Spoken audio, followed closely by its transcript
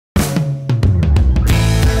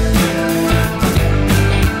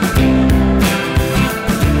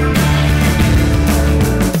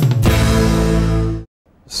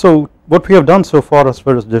So what we have done so far as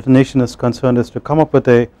far as detonation is concerned is to come up with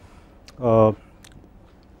a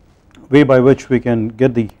way by which we can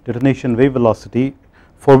get the detonation wave velocity,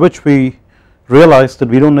 for which we realize that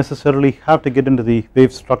we don't necessarily have to get into the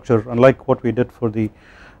wave structure, unlike what we did for the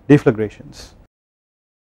deflagrations.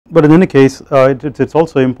 But in any case it's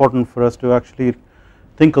also important for us to actually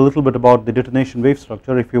think a little bit about the detonation wave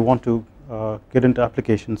structure if you want to get into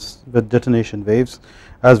applications with detonation waves,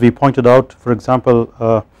 as we pointed out, for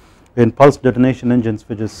example in pulse detonation engines,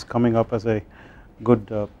 which is coming up as a good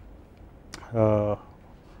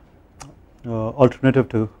alternative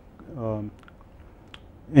to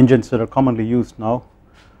engines that are commonly used now.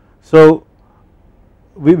 So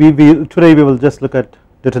today we will just look at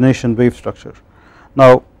detonation wave structure.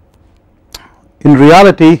 Now in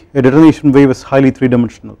reality a detonation wave is highly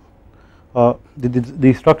three-dimensional.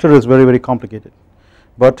 The structure is very complicated,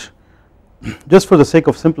 but just for the sake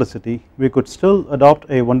of simplicity we could still adopt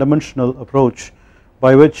a one-dimensional approach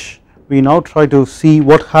by which we now try to see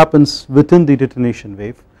what happens within the detonation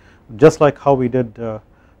wave, just like how we did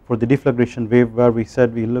for the deflagration wave, where we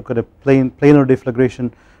said we look at a planar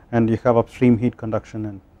deflagration and you have upstream heat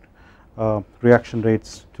conduction and reaction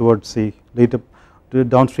rates towards the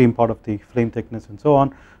downstream part of the flame thickness and so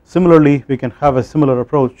on. Similarly we can have a similar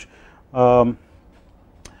approach,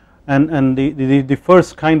 and the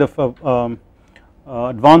first kind of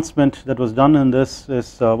advancement that was done in this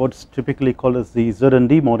is what is typically called as the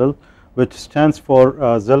ZND model, which stands for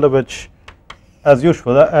Zeldovich. As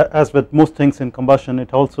usual, as with most things in combustion,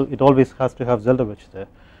 it always has to have Zeldovich there.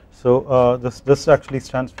 So this actually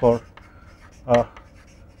stands for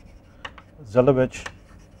Zeldovich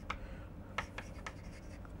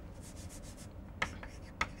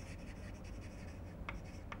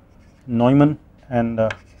Neumann and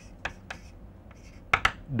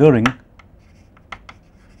Düring,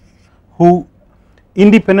 who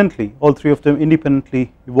independently, all three of them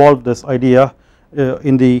independently evolved this idea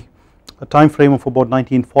in the time frame of about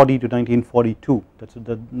 1940 to 1942.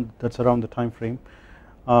 That's around the time frame.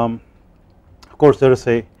 Of course there is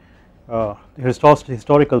a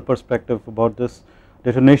historical perspective about this.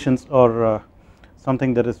 Detonations are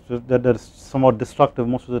something that is somewhat destructive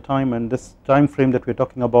most of the time, and this time frame that we are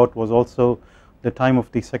talking about was also the time of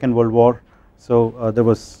the Second World War, so there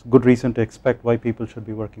was good reason to expect why people should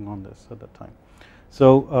be working on this at that time.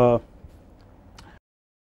 So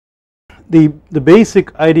the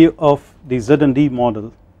basic idea of the ZND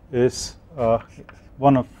model is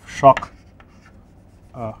one of shock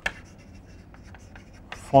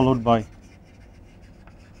followed by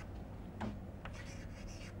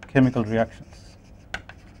chemical reactions.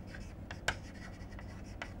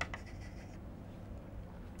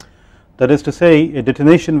 That is to say, a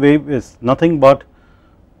detonation wave is nothing but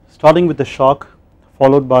starting with the shock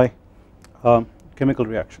followed by chemical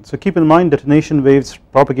reaction. So keep in mind, detonation waves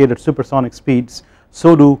propagate at supersonic speeds,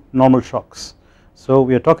 so do normal shocks. So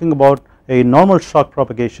we are talking about a normal shock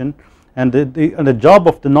propagation, and the job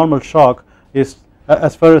of the normal shock is,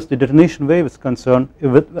 as far as the detonation wave is concerned,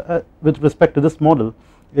 with respect to this model,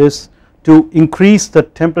 is to increase the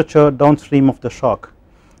temperature downstream of the shock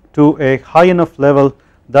to a high enough level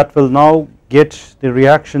that will now get the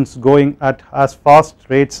reactions going at as fast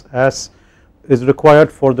rates as is required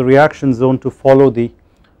for the reaction zone to follow the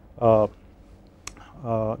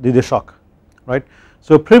shock, right.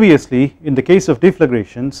 So previously in the case of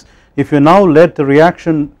deflagrations, if you now let the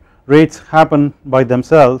reaction rates happen by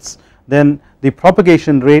themselves, then the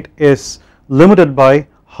propagation rate is limited by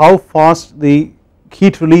how fast the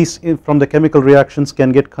heat release from the chemical reactions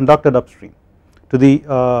can get conducted upstream to the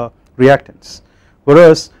reactants,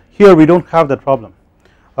 whereas here we don't have that problem.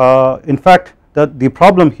 In fact, the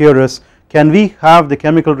problem here is, can we have the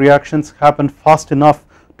chemical reactions happen fast enough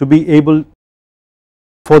to be able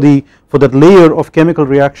for that layer of chemical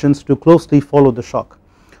reactions to closely follow the shock.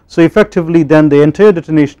 So effectively then the entire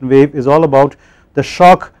detonation wave is all about the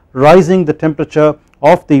shock rising the temperature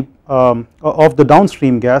of the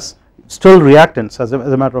downstream gas, still reactants as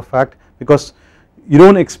a matter of fact, because you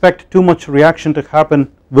don't expect too much reaction to happen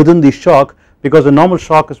within the shock, because the normal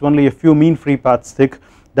shock is only a few mean free paths thick.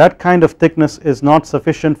 That kind of thickness is not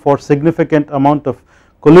sufficient for significant amount of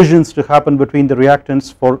collisions to happen between the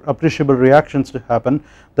reactants for appreciable reactions to happen.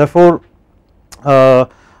 Therefore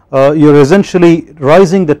you are essentially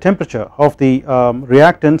rising the temperature of the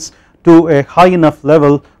reactants to a high enough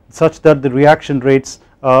level such that the reaction rates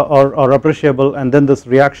are appreciable, and then this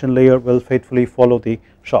reaction layer will faithfully follow the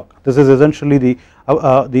shock. This is essentially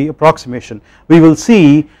the approximation. We will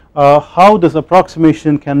see how this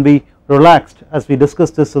approximation can be relaxed as we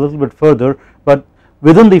discuss this a little bit further, but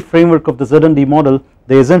within the framework of the ZND model,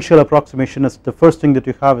 the essential approximation is the first thing that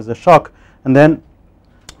you have is a shock, and then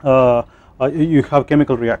you have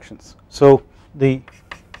chemical reactions. So the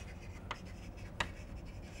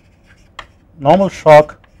normal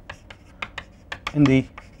shock in the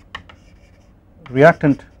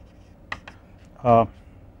reactant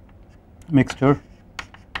mixture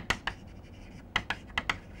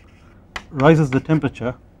rises the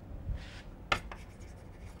temperature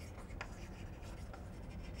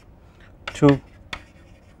to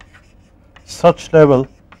such level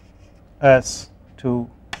as to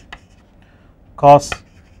cause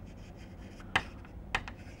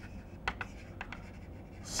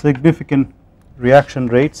significant reaction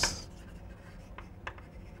rates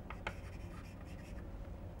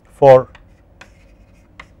for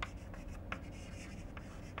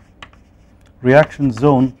reaction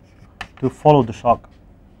zone to follow the shock.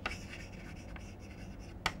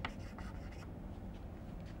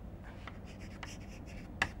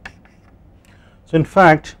 So in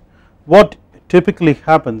fact what typically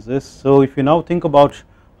happens is, so if you now think about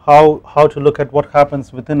how to look at what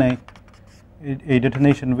happens within a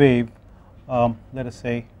detonation wave, let us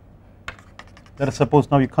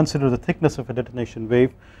suppose now you consider the thickness of a detonation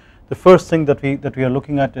wave. The first thing that we are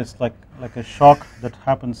looking at is like a shock that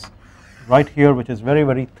happens right here, which is very,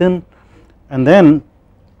 very thin, and then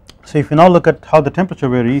so if you now look at how the temperature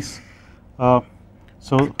varies,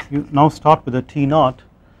 so you now start with a T naught,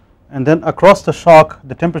 and then across the shock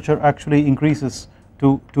the temperature actually increases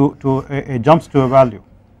to jumps to a value,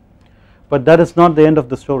 but that is not the end of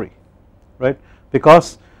the story, right?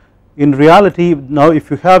 Because in reality now if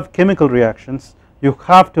you have chemical reactions you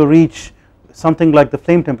have to reach something like the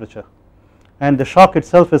flame temperature, and the shock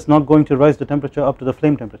itself is not going to rise the temperature up to the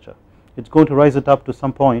flame temperature, it is going to rise it up to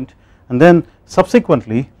some point, and then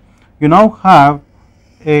subsequently you now have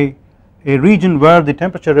a region where the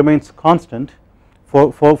temperature remains constant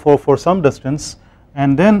for some distance,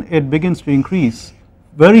 and then it begins to increase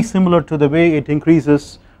very similar to the way it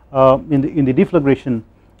increases in the deflagration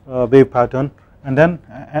wave pattern, and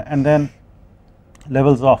then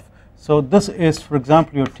levels off. So this is for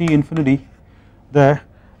example your T infinity there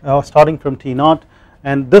starting from T naught,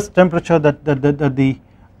 and this temperature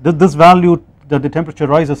this value that the temperature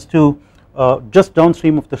rises to just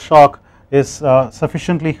downstream of the shock is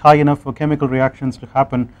sufficiently high enough for chemical reactions to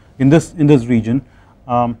happen in this region.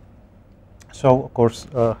 So of course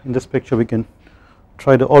in this picture we can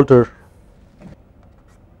try to alter.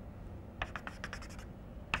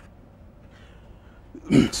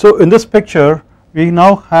 So in this picture we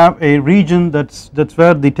now have a region that's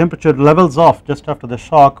where the temperature levels off just after the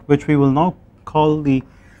shock, which we will now call the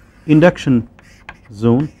induction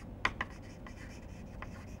zone,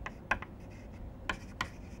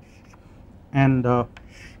 and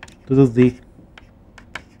this is the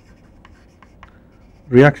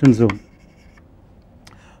reaction zone.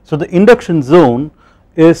 So the induction zone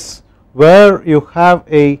is where you have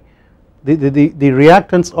the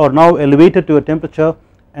reactants are now elevated to a temperature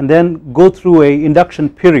and then go through a induction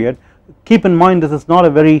period. Keep in mind this is not a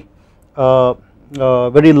very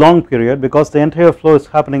long period because the entire flow is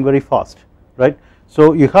happening very fast, right?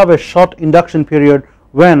 So you have a short induction period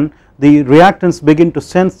when the reactants begin to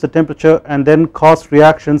sense the temperature and then cause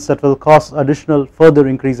reactions that will cause additional further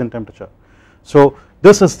increase in temperature. So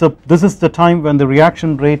this is the time when the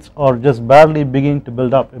reaction rates are just barely beginning to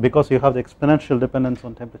build up because you have the exponential dependence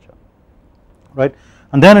on temperature, right?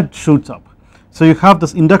 And then it shoots up. So you have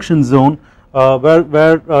this induction zone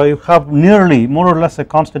where you have nearly more or less a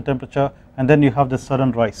constant temperature, and then you have this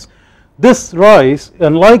sudden rise. This rise,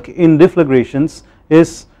 unlike in deflagrations,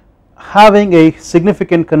 is having a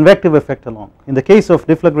significant convective effect along. In the case of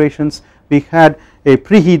deflagrations we had a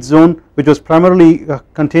preheat zone which was primarily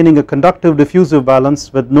containing a conductive diffusive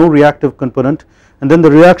balance with no reactive component, and then the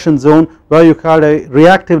reaction zone where you had a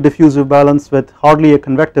reactive diffusive balance with hardly a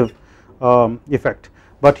convective effect.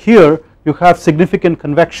 But here you have significant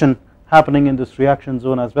convection happening in this reaction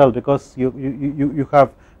zone as well because you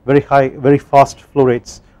have very high, very fast flow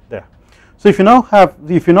rates there. So if you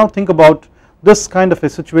now think about this kind of a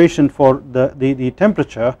situation for the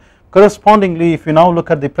temperature, correspondingly if you now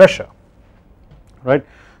look at the pressure, right?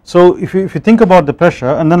 So if you think about the pressure,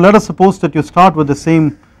 and then let us suppose that you start with the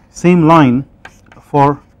same line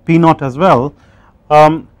for P naught as well.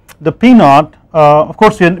 The P naught, of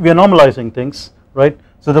course we are normalizing things, right?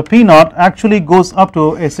 So the P naught actually goes up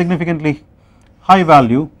to a significantly high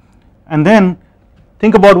value, and then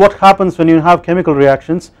think about what happens when you have chemical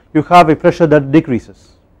reactions. You have a pressure that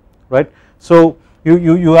decreases, right? So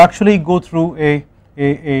you actually go through a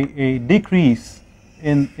decrease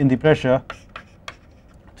in the pressure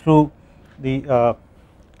through the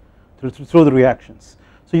through the reactions.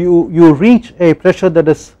 So you reach a pressure that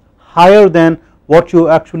is higher than what you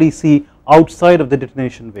actually see outside of the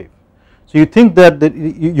detonation wave. So you think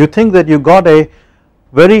that you got a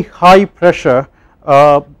very high pressure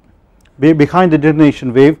behind the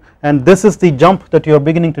detonation wave, and this is the jump that you are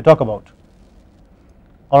beginning to talk about,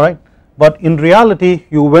 alright. But in reality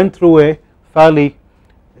you went through a fairly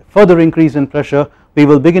further increase in pressure. We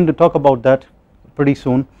will begin to talk about that pretty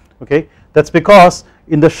soon, okay. That is because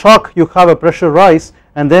in the shock you have a pressure rise,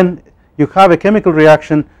 and then you have a chemical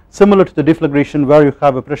reaction similar to the deflagration where you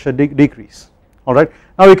have a pressure decrease, alright.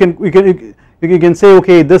 Now you can say,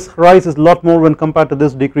 okay, this rise is a lot more when compared to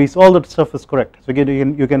this decrease. All that stuff is correct. So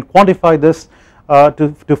you can quantify this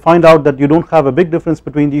to find out that you don't have a big difference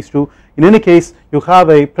between these two. In any case you have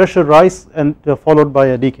a pressure rise and followed by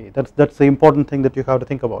a decay. That's the important thing that you have to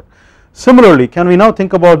think about. Similarly, can we now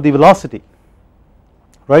think about the velocity,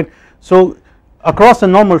 right. So across a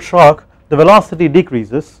normal shock the velocity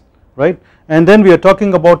decreases, right, and then we are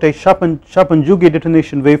talking about a Chapman-Jouguet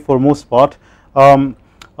detonation wave for most part. In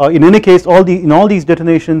any case in all these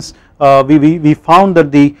detonations we found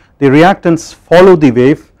that the reactants follow the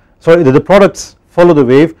wave, sorry, the products follow the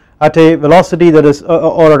wave at a velocity that is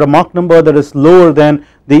or at a Mach number that is lower than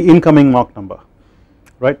the incoming Mach number,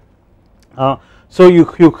 right. So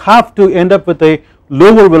you have to end up with a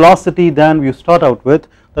lower velocity than you start out with.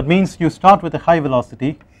 That means you start with a high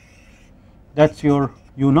velocity, that is your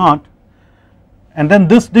u0, and then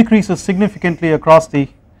this decreases significantly across the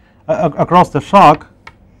shock.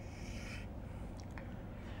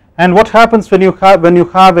 And what happens when you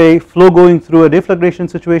have a flow going through a deflagration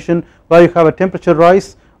situation where you have a temperature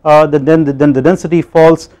rise, then the density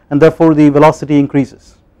falls and therefore the velocity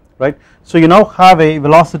increases, right. So you now have a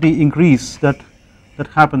velocity increase that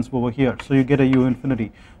happens over here, so you get a u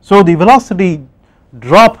infinity. So the velocity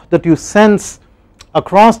drop that you sense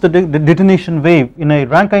across the detonation wave in a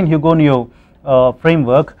Rankine-Hugoniot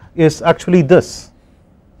framework is actually this,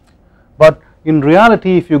 but in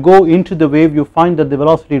reality if you go into the wave you find that the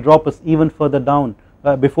velocity drop is even further down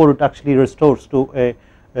before it actually restores to a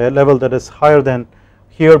level that is higher than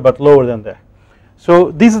here but lower than there. So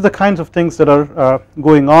these are the kinds of things that are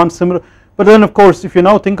going on similar. But then of course if you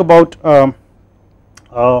now think about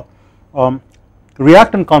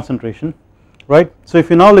reactant concentration, right. So if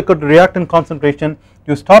you now look at the reactant concentration,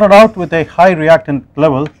 you started out with a high reactant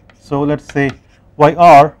level, so let us say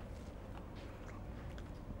YR,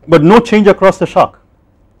 but no change across the shock,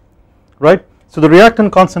 right. So the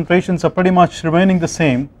reactant concentrations are pretty much remaining the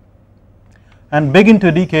same and begin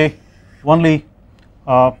to decay only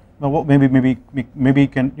maybe you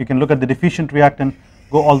can look at the deficient reactant,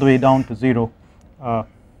 go all the way down to 0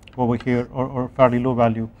 over here or fairly low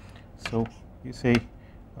value. So you say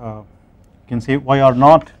you can say YR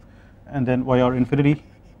naught and then YR infinity,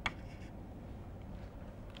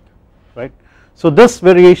 right. So this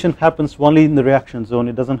variation happens only in the reaction zone,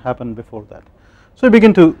 it does not happen before that. So you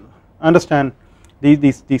begin to understand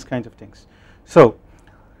these kinds of things. So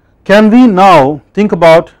can we now think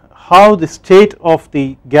about how the state of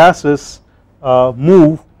the gases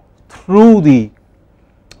move through the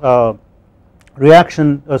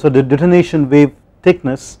reaction, so the detonation wave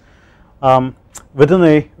thickness within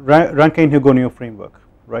a Rankine-Hugoniot framework,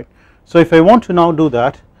 right. So if I want to now do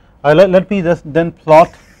that, let me then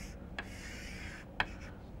plot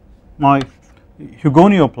my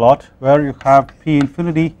Hugoniot plot where you have P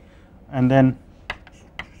infinity and then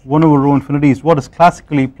 1 over rho infinity is what is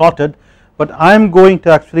classically plotted, but I am going to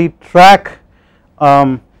actually track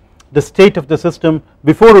the state of the system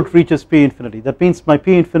before it reaches P infinity. That means my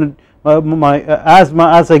P infinity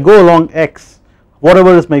as I go along x,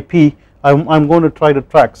 whatever is my P, I'm going to try to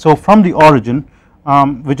track. So from the origin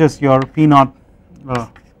which is your P naught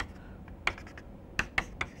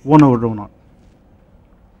 1 over rho naught,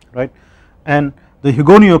 right, and the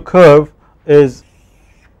Hugoniot curve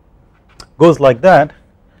goes like that.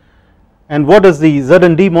 And what does the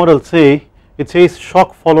ZND model say? It says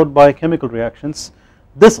shock followed by chemical reactions.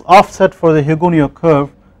 This offset for the Hugoniot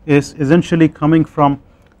curve is essentially coming from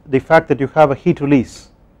the fact that you have a heat release,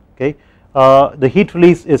 okay. The heat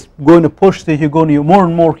release is going to push the Hugoniot, more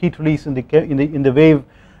and more heat release in the wave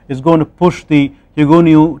is going to push the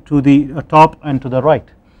Hugoniot to the top and to the right.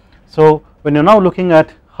 So when you are now looking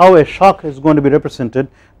at how a shock is going to be represented,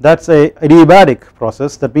 that is a adiabatic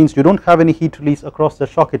process. That means you do not have any heat release across the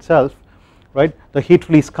shock itself, right. The heat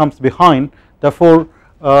release comes behind, therefore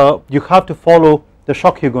you have to follow the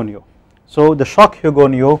shock Hugoniot. So the shock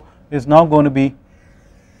Hugoniot is now going to be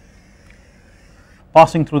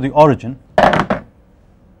passing through the origin,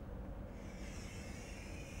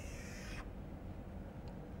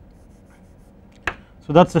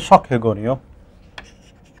 So that is the shock Hugoniot.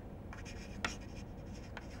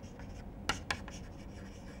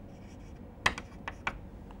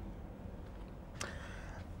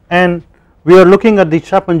 And we are looking at the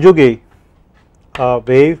Chapman-Jouguet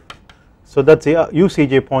wave, so that is the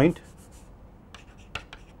UCJ point,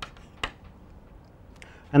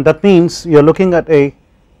 and that means you are looking at a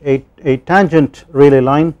tangent Rayleigh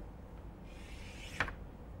line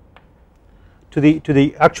to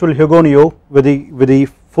the actual Hugoniot with the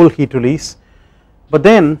full heat release, but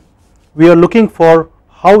then we are looking for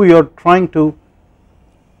how you are trying to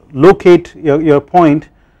locate your point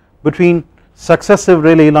between successive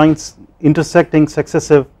Rayleigh lines intersecting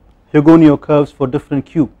successive Hugoniot curves for different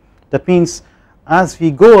Q. That means as we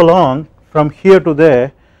go along from here to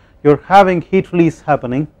there, you are having heat release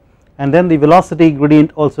happening, and then the velocity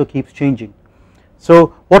gradient also keeps changing.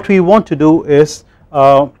 So what we want to do is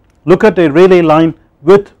look at a Rayleigh line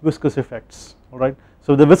with viscous effects, alright.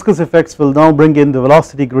 So the viscous effects will now bring in the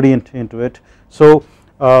velocity gradient into it. So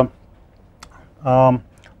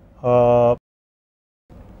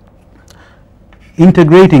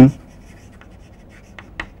integrating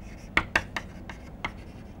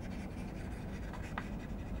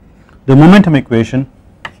the momentum equation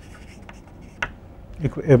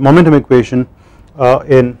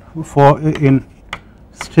in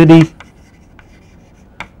steady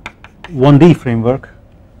 1D framework,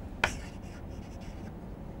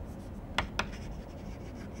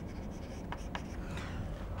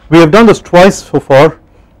 we have done this twice so far.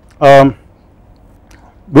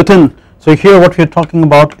 So here what we are talking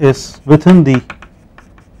about is within the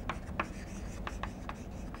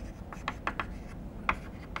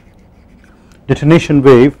detonation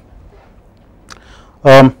wave,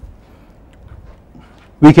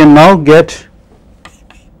 we can now get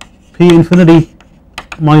P infinity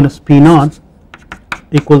minus P naught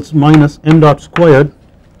equals minus m dot squared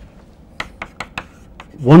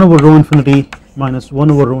 1 over rho infinity minus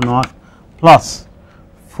 1 over rho naught plus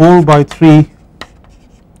 4 by 3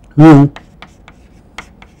 mu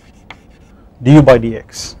du by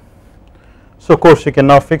dx. So of course you can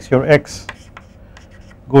now fix your x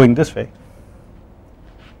going this way,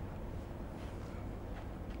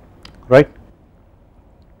 right.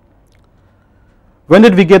 When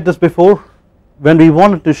did we get this before? When we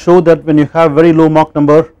wanted to show that when you have very low Mach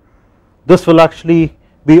number, this will actually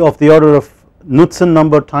be of the order of Knudsen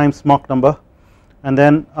number times Mach number, and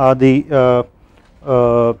then the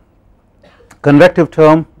convective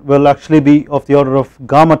term will actually be of the order of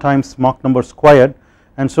gamma times Mach number squared,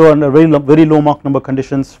 and so under very low Mach number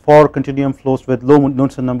conditions for continuum flows with low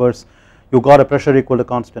Knudsen numbers, you got a pressure equal to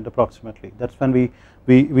constant approximately. That is when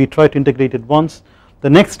we tried to integrate it once. The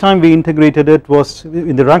next time we integrated it was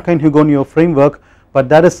in the Rankine-Hugoniot framework, but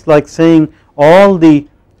that is like saying all the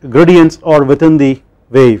gradients are within the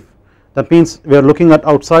wave. That means we are looking at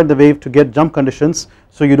outside the wave to get jump conditions,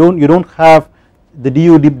 so you don't have the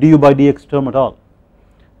du by dx term at all,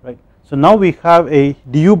 right. So now we have a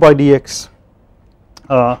du by dx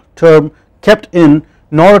term kept in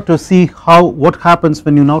order to see what happens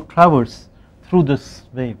when you now traverse through this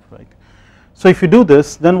wave, right. So if you do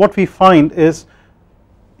this, then what we find is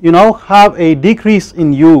you now have a decrease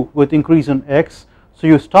in u with increase in x. So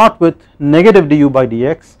you start with negative du by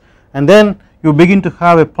dx, and then you begin to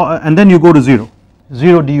have and then you go to 0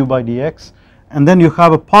 du by dx, and then you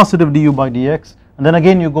have a positive du by dx, and then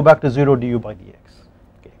again you go back to 0 du by dx.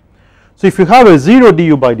 Okay. So if you have a 0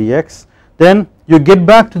 du by dx, then you get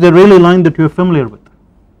back to the Rayleigh line that you are familiar with,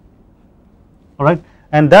 alright,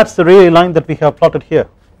 and that is the Rayleigh line that we have plotted here.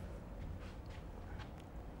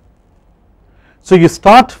 So you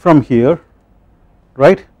start from here,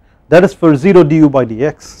 right, that is for 0 du by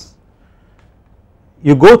dx,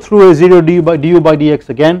 you go through a 0 du by dx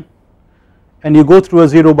again, and you go through a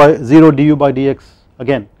 0 du by dx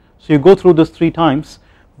again. So you go through this 3 times,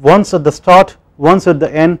 once at the start, once at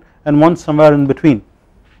the end, and once somewhere in between,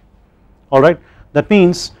 alright. That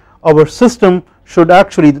means our system should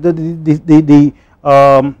actually the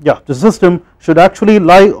system should actually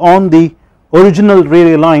lie on the original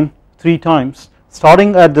Rayleigh line 3 times,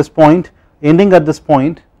 starting at this point, ending at this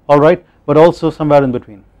point, alright, but also somewhere in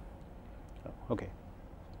between. Okay.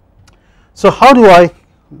 So how do I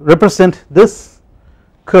represent this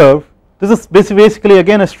curve? This is basically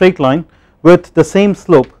again a straight line with the same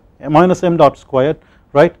slope minus m dot squared,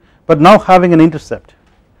 right, but now having an intercept.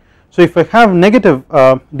 So if I have negative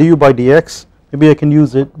du by dx, maybe I can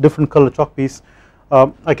use a different color chalk piece.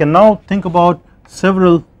 I can now think about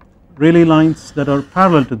several Rayleigh lines that are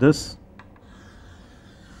parallel to this,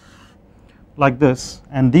 like this,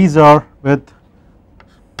 and these are with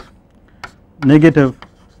negative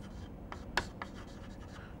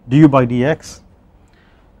du by dx,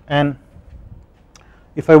 and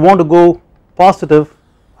if I want to go positive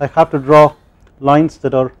I have to draw lines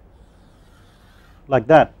that are like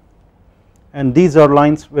that, and these are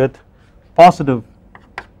lines with positive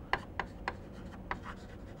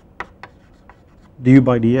du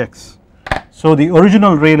by dx. So the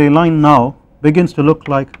original Rayleigh line now begins to look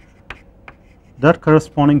like that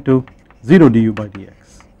corresponding to 0 du by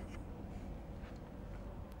dx,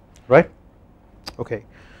 right. Okay,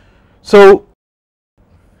 so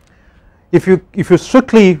if you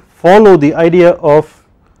strictly follow the idea of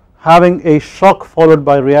having a shock followed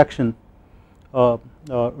by reactions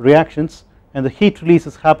and the heat release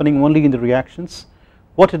is happening only in the reactions,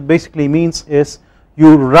 what it basically means is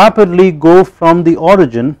you rapidly go from the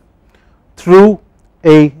origin through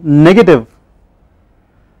a negative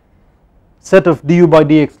set of du by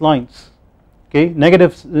dx lines, okay,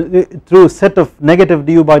 through a set of negative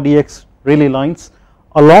du by dx Rayleigh lines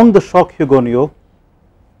along the shock Hugoniot,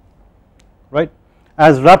 right,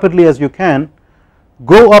 as rapidly as you can,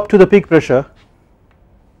 go up to the peak pressure,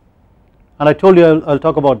 and I told you I'll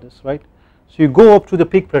talk about this, right. So you go up to the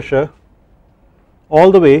peak pressure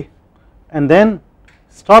all the way and then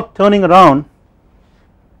start turning around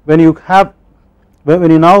when you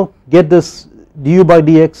now get this du by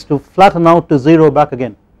dx to flatten out to 0 back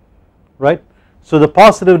again, right. So the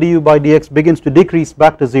positive du by dx begins to decrease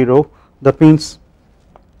back to 0. That means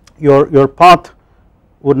your path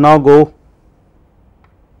would now go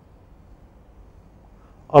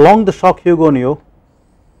along the shock Hugoniot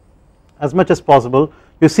as much as possible.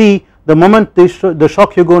 You see the moment the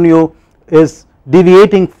shock Hugoniot is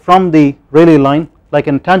deviating from the Rayleigh line like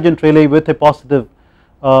a tangent Rayleigh with a positive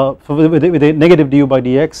with a negative du by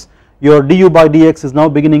dx, your du by dx is now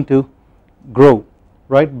beginning to grow,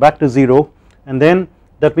 right, back to 0, and then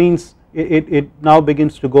that means it now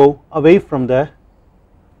begins to go away from there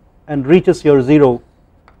and reaches your 0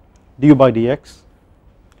 du by dx,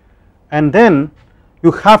 and then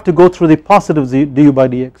you have to go through the positive du by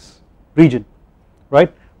dx region,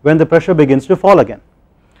 right, when the pressure begins to fall again.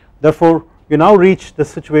 Therefore you now reach the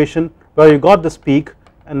situation where you got this peak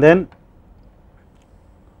and then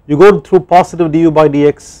you go through positive du by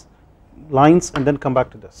dx lines and then come back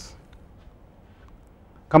to this,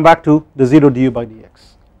 come back to the 0 du by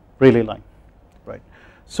dx Rayleigh line, right.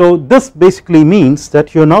 So this basically means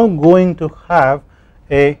that you are now going to have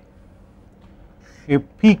a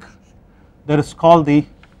peak that is called the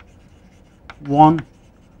von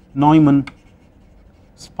Neumann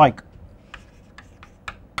spike.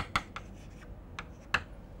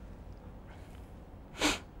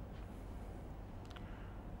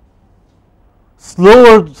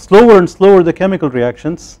 Slower and slower the chemical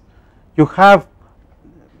reactions, you have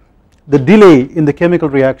the delay in the chemical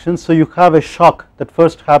reactions, so you have a shock that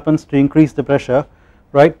first happens to increase the pressure,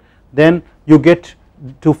 right, then you get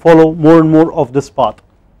to follow more and more of this path.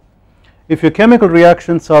 If your chemical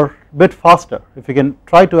reactions are a bit faster, if you can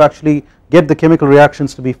try to actually get the chemical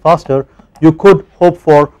reactions to be faster, you could hope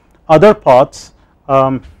for other paths,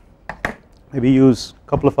 maybe use a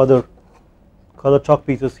couple of other color chalk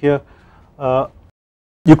pieces here.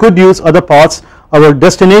 You could use other paths. Our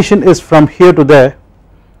destination is from here to there,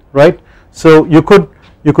 right. So you could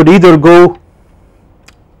either go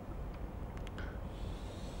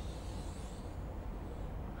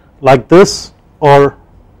like this or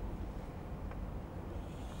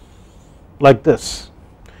like this,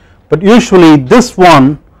 but usually this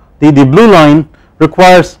one, the blue line,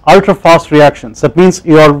 requires ultra fast reactions. That means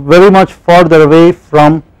you are very much farther away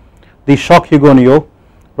from the shock Hugoniot,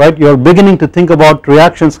 right. You are beginning to think about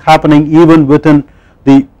reactions happening even within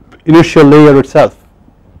the initial layer itself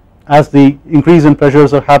as the increase in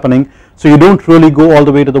pressures are happening, so you don't really go all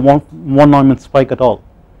the way to the von Neumann spike at all,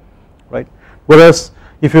 right. Whereas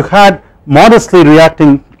if you had modestly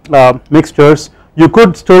reacting mixtures, you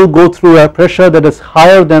could still go through a pressure that is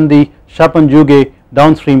higher than the Chapin-Jouguet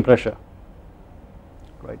downstream pressure,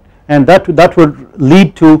 right, and that would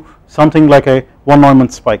lead to something like a von Neumann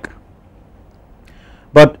spike.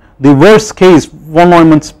 But the worst case von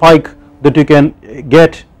Neumann spike that you can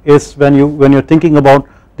get is when you're thinking about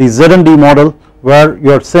the ZND model, where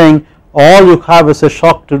you are saying all you have is a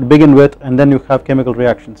shock to begin with and then you have chemical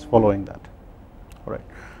reactions following that, all right.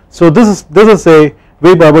 So this is a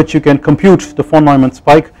way by which you can compute the von Neumann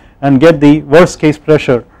spike and get the worst case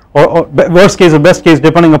pressure or worst case or best case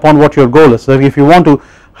depending upon what your goal is. So if you want to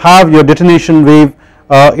have your detonation wave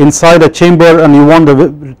inside a chamber and you want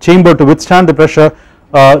the chamber to withstand the pressure,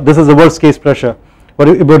 this is the worst case pressure. But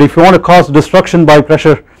if you want to cause destruction by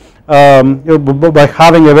pressure by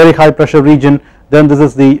having a very high pressure region, then this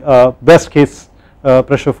is the best case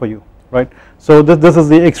pressure for you, right. So this is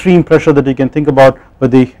the extreme pressure that you can think about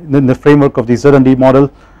with in the framework of the ZND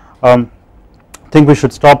model. I think we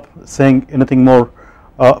should stop saying anything more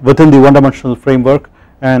within the one dimensional framework,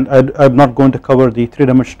 and I'm not going to cover the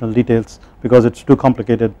 3-dimensional details because it's too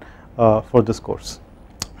complicated for this course.